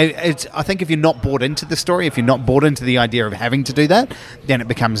 I think if you're not bought into the story, if you're not bought into the idea of having to do that, then it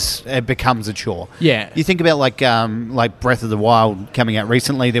becomes a chore. Yeah. You think about like Breath of the Wild coming out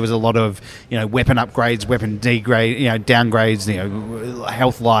recently. There was a lot of weapon upgrades, weapon downgrades,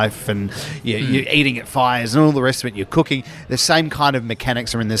 health life, and you're eating at fires and all the rest of it. You're cooking. The same kind of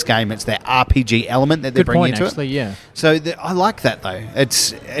mechanics are in this game. It's that RPG element that they're Good bringing point, into actually, it. yeah. So I like that though.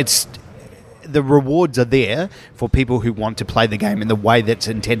 It's the rewards are there for people who want to play the game in the way that's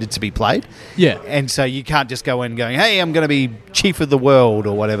intended to be played. Yeah. And so you can't just go in going, hey, I'm going to be chief of the world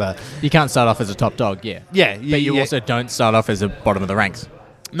or whatever. You can't start off as a top dog, yeah. Yeah. But you also don't start off as a bottom of the ranks.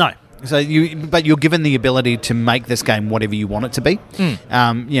 No. So you're given the ability to make this game whatever you want it to be.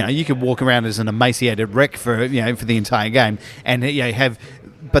 You could walk around as an emaciated wreck for the entire game, and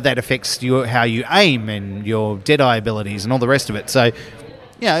but that affects how you aim and your Deadeye abilities and all the rest of it. So,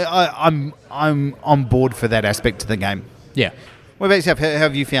 I'm on board for that aspect of the game. Yeah. What about yourself? How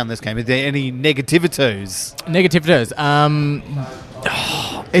have you found this game? Are there any negativities? Negativities.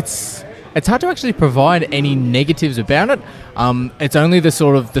 It's hard to actually provide any negatives about it. It's only the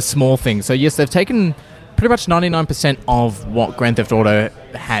sort of the small things. So yes, they've taken pretty much 99% of what Grand Theft Auto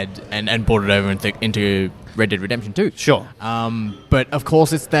had and brought it over into Red Dead Redemption 2. Sure. But of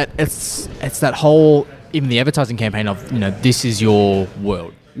course, it's that whole, even the advertising campaign of this is your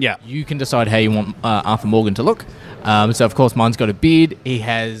world. Yeah. You can decide how you want Arthur Morgan to look. So, of course, mine's got a beard. He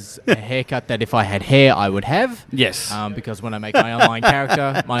has a haircut that if I had hair, I would have. Yes. Because when I make my online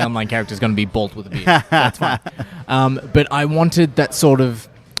character is going to be bald with a beard. So that's fine. But I wanted that sort of...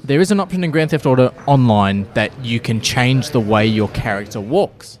 There is an option in Grand Theft Auto Online that you can change the way your character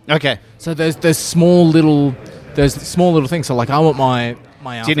walks. Okay. So there's small little things. So, like, I want my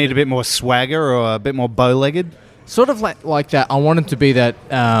Do you need a bit more swagger or a bit more bow-legged? Sort of like that. I want him to be that,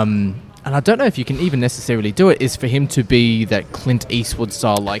 and I don't know if you can even necessarily do it, is for him to be that Clint Eastwood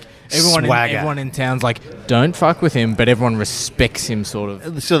style, like everyone in town's like, don't fuck with him, but everyone respects him sort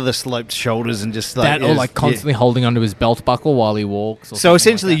of. Sort of the sloped shoulders and just like... That, or like constantly holding onto his belt buckle while he walks. Or so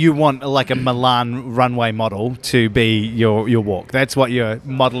essentially like you want like a Milan runway model to be your walk. That's what you're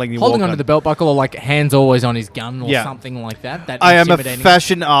modelling your holding walk onto on. the belt buckle, or like hands always on his gun or something like that. That I am a intimidating-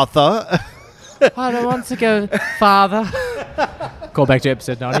 fashion author. I don't want to go, father. Call back to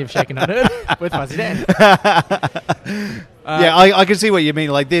episode 90 of Shaken Not Heard with Fuzzy Dan. I can see what you mean.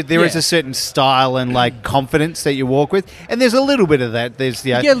 Like there is Yeah. a certain style and like confidence that you walk with, and there's a little bit of that. There's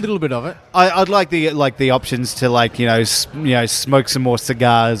You get a little bit of it. I'd like the options to like smoke some more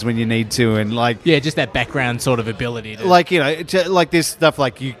cigars when you need to, and like Yeah, just that background sort of ability. To, like like this stuff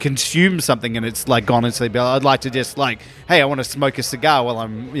like you consume something and it's like gone and sleep. I'd like to just like, hey, I want to smoke a cigar while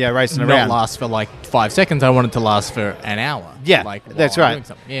I'm racing not around. last for like 5 seconds. I want it to last for an hour. Yeah, like, while that's I'm right. doing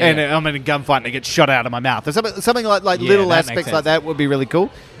something. And I'm in a gunfight and I get shot out of my mouth. Or something like Yeah, little that makes aspects sense. like that would be really cool.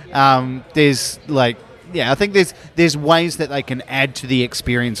 There's like, I think there's ways that they can add to the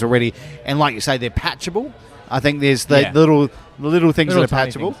experience already. And like you say, they're patchable. I think there's the little things Little that are tiny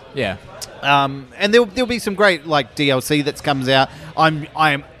patchable. things. Yeah. And there'll be some great like DLC that comes out.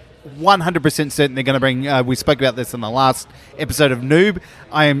 I am 100% certain they're going to bring. We spoke about this in the last episode of Noob.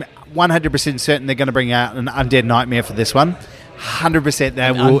 I am 100% certain they're going to bring out an Undead Nightmare for this one. 100%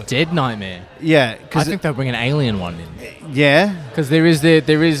 they will. Undead Nightmare. Yeah, I because think they'll bring an alien one in. yeah. Because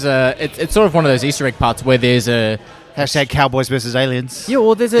it's sort of one of those Easter egg parts where there's a... Hashtag Cowboys versus Aliens. Yeah,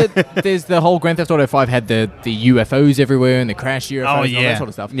 well, there's the whole Grand Theft Auto 5 had the UFOs everywhere and the crash UFOs and all that sort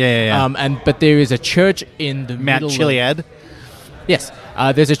of stuff. Yeah. But there is a church in the Mount middle Chiliad. Yes.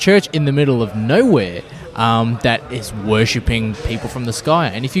 There's a church in the middle of nowhere that is worshipping people from the sky.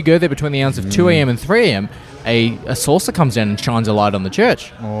 And if you go there between the hours of 2 a.m. and 3 a.m., a saucer comes down and shines a light on the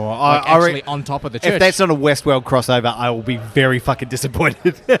church. Actually on top of the church. If that's not a Westworld crossover, I will be very fucking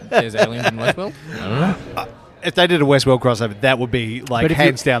disappointed. There's aliens in Westworld? I don't know. If they did a Westworld crossover, that would be like But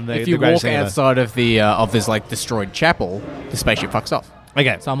hands down the if you greatest walk thing ever. outside of the of this like destroyed chapel, the spaceship fucks off.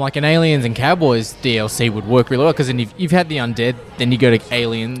 Okay. So I'm like, an Aliens and Cowboys DLC would work really well, because then you've had the undead, then you go to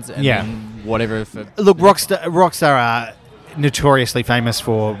Aliens, and then whatever. Look, Rockstar are notoriously famous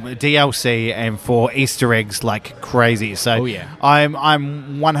for DLC and for Easter eggs like crazy. So I'm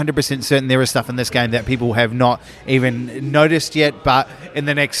 100% certain there is stuff in this game that people have not even noticed yet, but in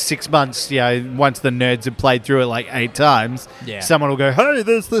the next 6 months, once the nerds have played through it like 8 times, someone will go, hey,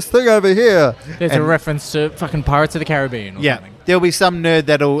 there's this thing over here. There's a reference to fucking Pirates of the Caribbean or something. There'll be some nerd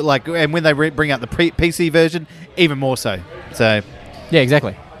that'll like, and when they bring out the PC version, even more so. So yeah,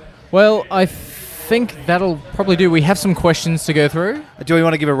 exactly. Well, I think that'll probably do. We have some questions to go through. Do we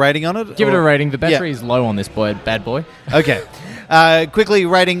want to give a rating on it? Give it a rating. The battery Yeah. is low on this bad boy. Okay. Quickly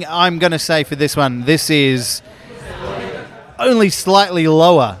rating, I'm going to say for this one, this is only slightly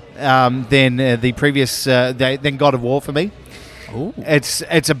lower than the previous, than God of War for me. Ooh. It's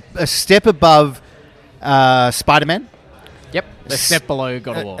a step above Spider-Man. Yep. A step below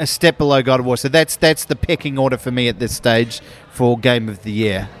God of War. A step below God of War. So that's the pecking order for me at this stage for Game of the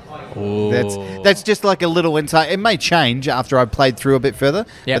Year. Ooh. That's just like a little insight. It may change after I've played through a bit further,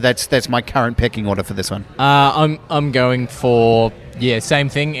 Yep. but that's my current pecking order for this one. I'm going for same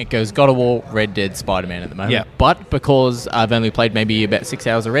thing. It goes God of War, Red Dead, Spider-Man at the moment. Yeah. But because I've only played maybe about 6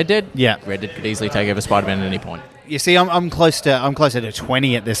 hours of Red Dead, Yeah. Red Dead could easily take over Spider-Man at any point. You see, I'm closer to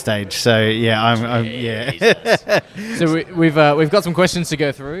 20 at this stage. So yeah. So we've got some questions to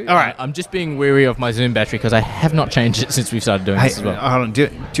go through. All right. I'm just being weary of my Zoom battery because I have not changed it since we've started doing Hey, this as well. hold on. Do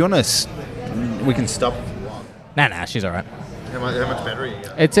you want to? We can stop. Nah, she's all right. How much battery you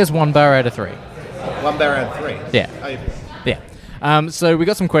got? It says 1 bar out of 3. 1 bar out of 3. Yeah. Yeah. So we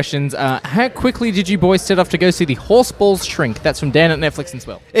got some questions. How quickly did you boys set off to go see the Horse Balls Shrink? That's from Dan at Netflix and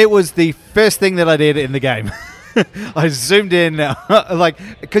Swell. It was the first thing that I did in the game. I zoomed in,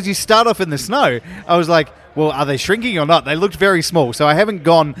 because you start off in the snow. I was like, well, are they shrinking or not? They looked very small, so I haven't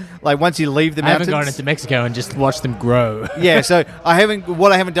gone, once you leave the I mountains. haven't gone into Mexico and just watched them grow. Yeah, so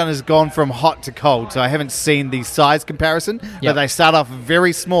what I haven't done is gone from hot to cold, so I haven't seen the size comparison, but Yep. they start off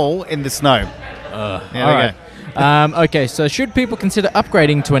very small in the snow. All we right. Okay, so should people consider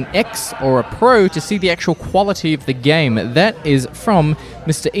upgrading to an X or a Pro to see the actual quality of the game? That is from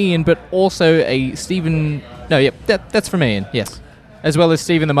Mr. Ian, but also a Stephen... No, yep, that's from Ian, yes. As well as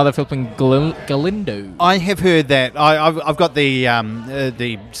Stephen the Mother Flipping Galindo. I have heard that. I've got the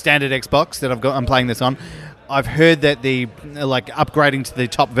standard Xbox that I'm playing this on. I've heard that the upgrading to the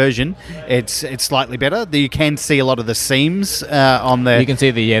top version, it's slightly better. You can see a lot of the seams on the. You can see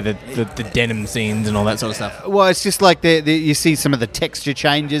the denim scenes and all that sort of stuff. Well, it's just like you see some of the texture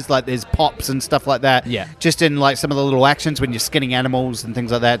changes, like there's pops and stuff like that. Yeah. Just in like some of the little actions when you're skinning animals and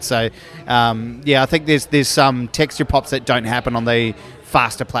things like that. So, I think there's some texture pops that don't happen on the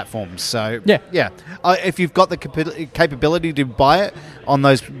faster platforms. So Yeah. if you've got the capability to buy it on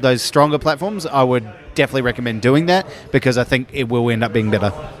those stronger platforms, I would definitely recommend doing that because I think it will end up being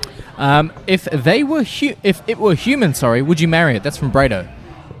better. If it were human, would you marry it? That's from Brado.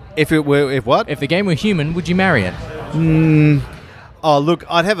 If If the game were human, would you marry it? Oh, look,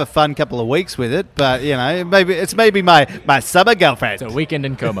 I'd have a fun couple of weeks with it, but maybe my summer girlfriend. It's a weekend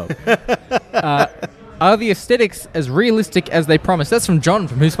in Como. Are the aesthetics as realistic as they promise? That's from John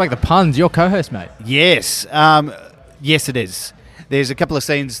from Who Spike the Puns, your co-host, mate. Yes. Yes, it is. There's a couple of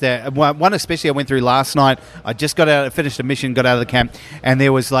scenes there. One especially I went through last night. I just finished a mission, got out of the camp, and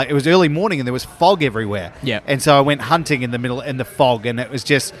there was it was early morning and there was fog everywhere. Yeah. And so I went hunting in the fog, and it was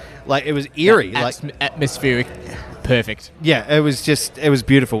just it was eerie. Atmospheric. Perfect. Yeah, it was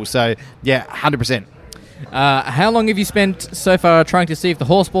beautiful. So yeah, 100%. How long have you spent so far trying to see if the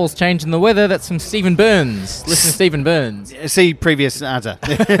horse balls change in the weather? That's from Stephen Burns. Listen to Stephen Burns. See previous answer.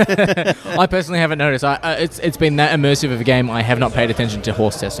 I personally haven't noticed. It's been that immersive of a game. I have not paid attention to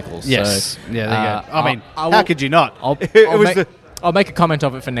horse testicles. Yes. So, Yeah, there you go. I mean, I how will- could you not? I'll make a comment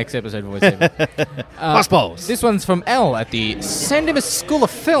of it for next episode. Voice Saver. Horse balls. This one's from L at the Sandimas School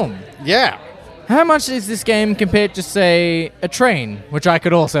of Film. Yeah. How much is this game compared to, say, a train, which I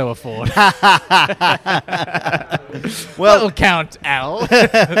could also afford? That'll count, Al.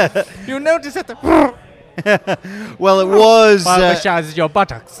 You'll notice that the Well, it was massages your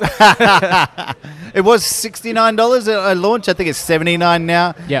buttocks. it was $69 at launch. I think it's $79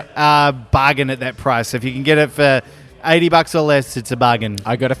 now. Yeah. Bargain at that price. If you can get it for $80 or less, it's a bargain.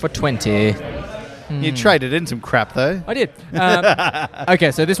 I got it for 20. You traded in some crap though. I did.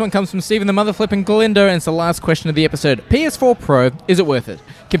 Okay, so this one comes from Stephen the Mother Flipping Galindo, and it's the last question of the episode. PS4 Pro, is it worth it?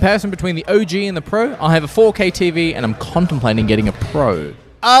 Comparison between the OG and the Pro. I have a 4K TV, and I'm contemplating getting a Pro.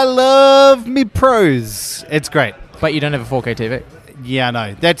 I love me pros. It's great. But you don't have a 4K TV. Yeah, I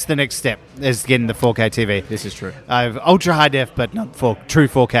know. That's the next step, is getting the 4K TV. This is true. I have ultra high def, but not true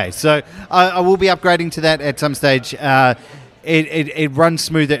 4K. So I will be upgrading to that at some stage. It runs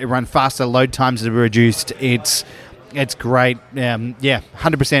smoother, it runs faster, load times are reduced. It's great.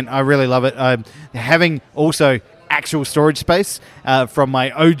 100%. I really love it. Having also actual storage space from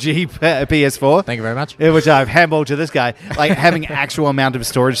my OG PS4. Thank you very much. Which I've handballed to this guy. Like having actual amount of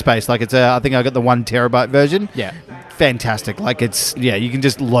storage space. Like I think I got the 1 terabyte version. Yeah. Fantastic. Like you can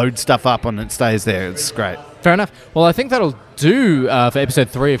just load stuff up and it stays there. It's great. Fair enough. Well, I think that'll do for episode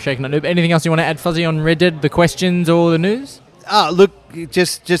 3 of Shaken Not Noob. Anything else you want to add, Fuzzy, on Red Dead, the questions or the news? Look,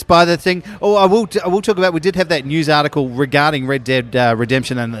 just by the thing. Oh, I will talk about. We did have that news article regarding Red Dead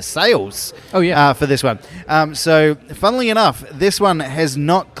Redemption and the sales. Oh, yeah. For this one. So, funnily enough, this one has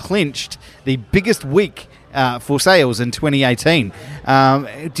not clinched the biggest week for sales in 2018.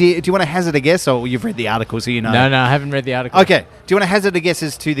 Do you want to hazard a guess, or you've read the article, so you know? No, I haven't read the article. Okay. Do you want to hazard a guess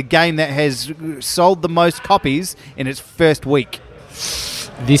as to the game that has sold the most copies in its first week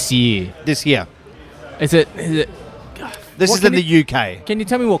This year. this year? Is it? This What is in can the UK. Can you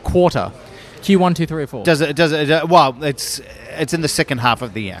tell me what quarter? Q1, 2, 3, or 4? Does it? Well, it's in the second half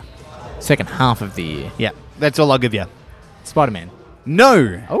of the year. Second half of the year. Yeah, that's all I'll give you. Spider-Man.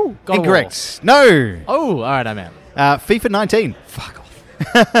 No. Oh, God of incorrect. No. Oh, all right, I'm out. FIFA 19. Fuck off.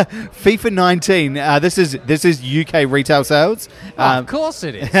 FIFA 19. This is UK retail sales. Of course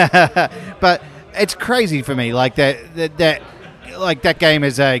it is. But it's crazy for me. Like that game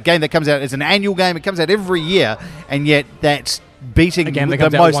is a game that comes out as an annual game. It comes out every year, and yet that's beating A game that the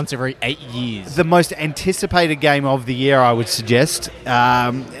comes out most once every 8 years. the most anticipated game of the year, I would suggest.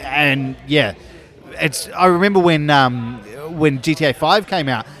 And yeah, I remember when GTA 5 came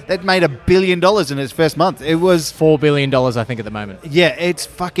out, that made $1 billion in its first month. It was $4 billion, I think, at the moment. Yeah, it's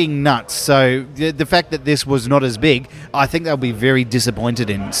fucking nuts. So the fact that this was not as big, I think they'll be very disappointed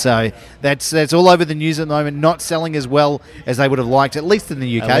in. So that's all over the news at the moment. Not selling as well as they would have liked, at least in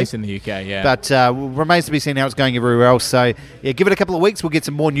the UK. At least in the UK, yeah. But remains to be seen how it's going everywhere else. So yeah, give it a couple of weeks. We'll get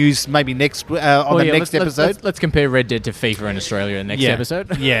some more news maybe next next episode. Let's compare Red Dead to FIFA in Australia in the next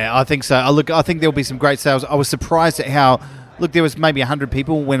episode. Yeah, I think so. I think there'll be some great sales. I was surprised at how. Look, there was maybe 100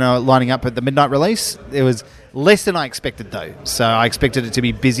 people when lining up at the midnight release. There was less than I expected, though. So I expected it to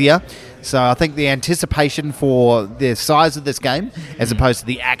be busier. So I think the anticipation for the size of this game, as opposed to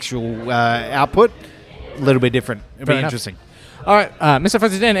the actual output, a little bit different. It'll Fair be enough. interesting. All right, Mr.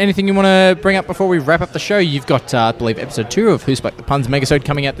 Fuzzy Dan, anything you want to bring up before we wrap up the show? You've got, I believe, episode 2 of Who Spiked the Puns Megasode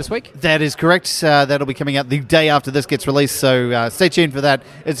coming out this week. That is correct. That'll be coming out the day after this gets released, so stay tuned for that.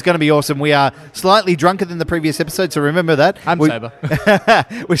 It's going to be awesome. We are slightly drunker than the previous episode, so remember that. I'm sober.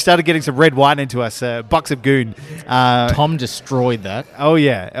 We started getting some red wine into us, box of goon. Tom destroyed that. Oh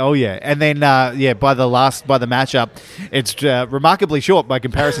yeah. And then by the matchup, it's remarkably short by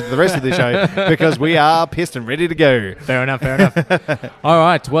comparison to the rest of the show because we are pissed and ready to go. Fair enough. All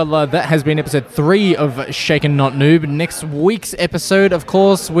right, well, that has been episode 3 of Shaken Not Noob. Next week's episode, of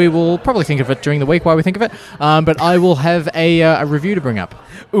course, we will probably think of it during the week while we think of it, but I will have a review to bring up.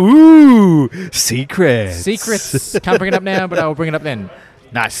 Ooh, secrets. Can't bring it up now, but I will bring it up then.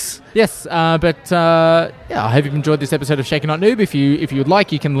 Nice. Yes, but I hope you've enjoyed this episode of Shaken Not Noob. If you would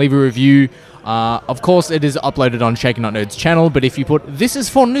like, you can leave a review. Of course, it is uploaded on Shaken Not Nerd's channel, but if you put "This is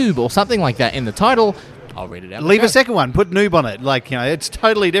for Noob" or something like that in the title, I'll read it out. Leave a second one. Put noob on it. It's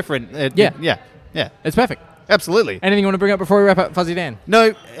totally different. Yeah. It's perfect. Absolutely. Anything you want to bring up before we wrap up, Fuzzy Dan?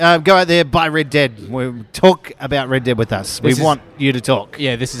 No, go out there, buy Red Dead. Talk about Red Dead with us. We want you to talk.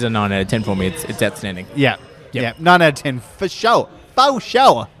 Yeah, this is a 9 out of 10 for me. It's outstanding. Yeah. 9 out of 10 for sure. For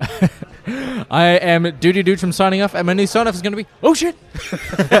sure. I am Duty Dude from signing off, and my new sign off is going to be, oh shit!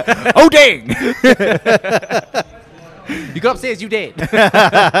 Oh dang! You go upstairs, you dead.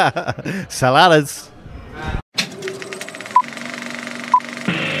 Saladas.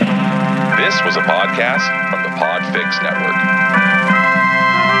 This was a podcast from the Podfix Network.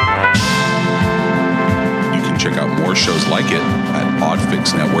 You can check out more shows like it at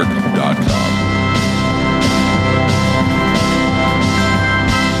podfixnetwork.com.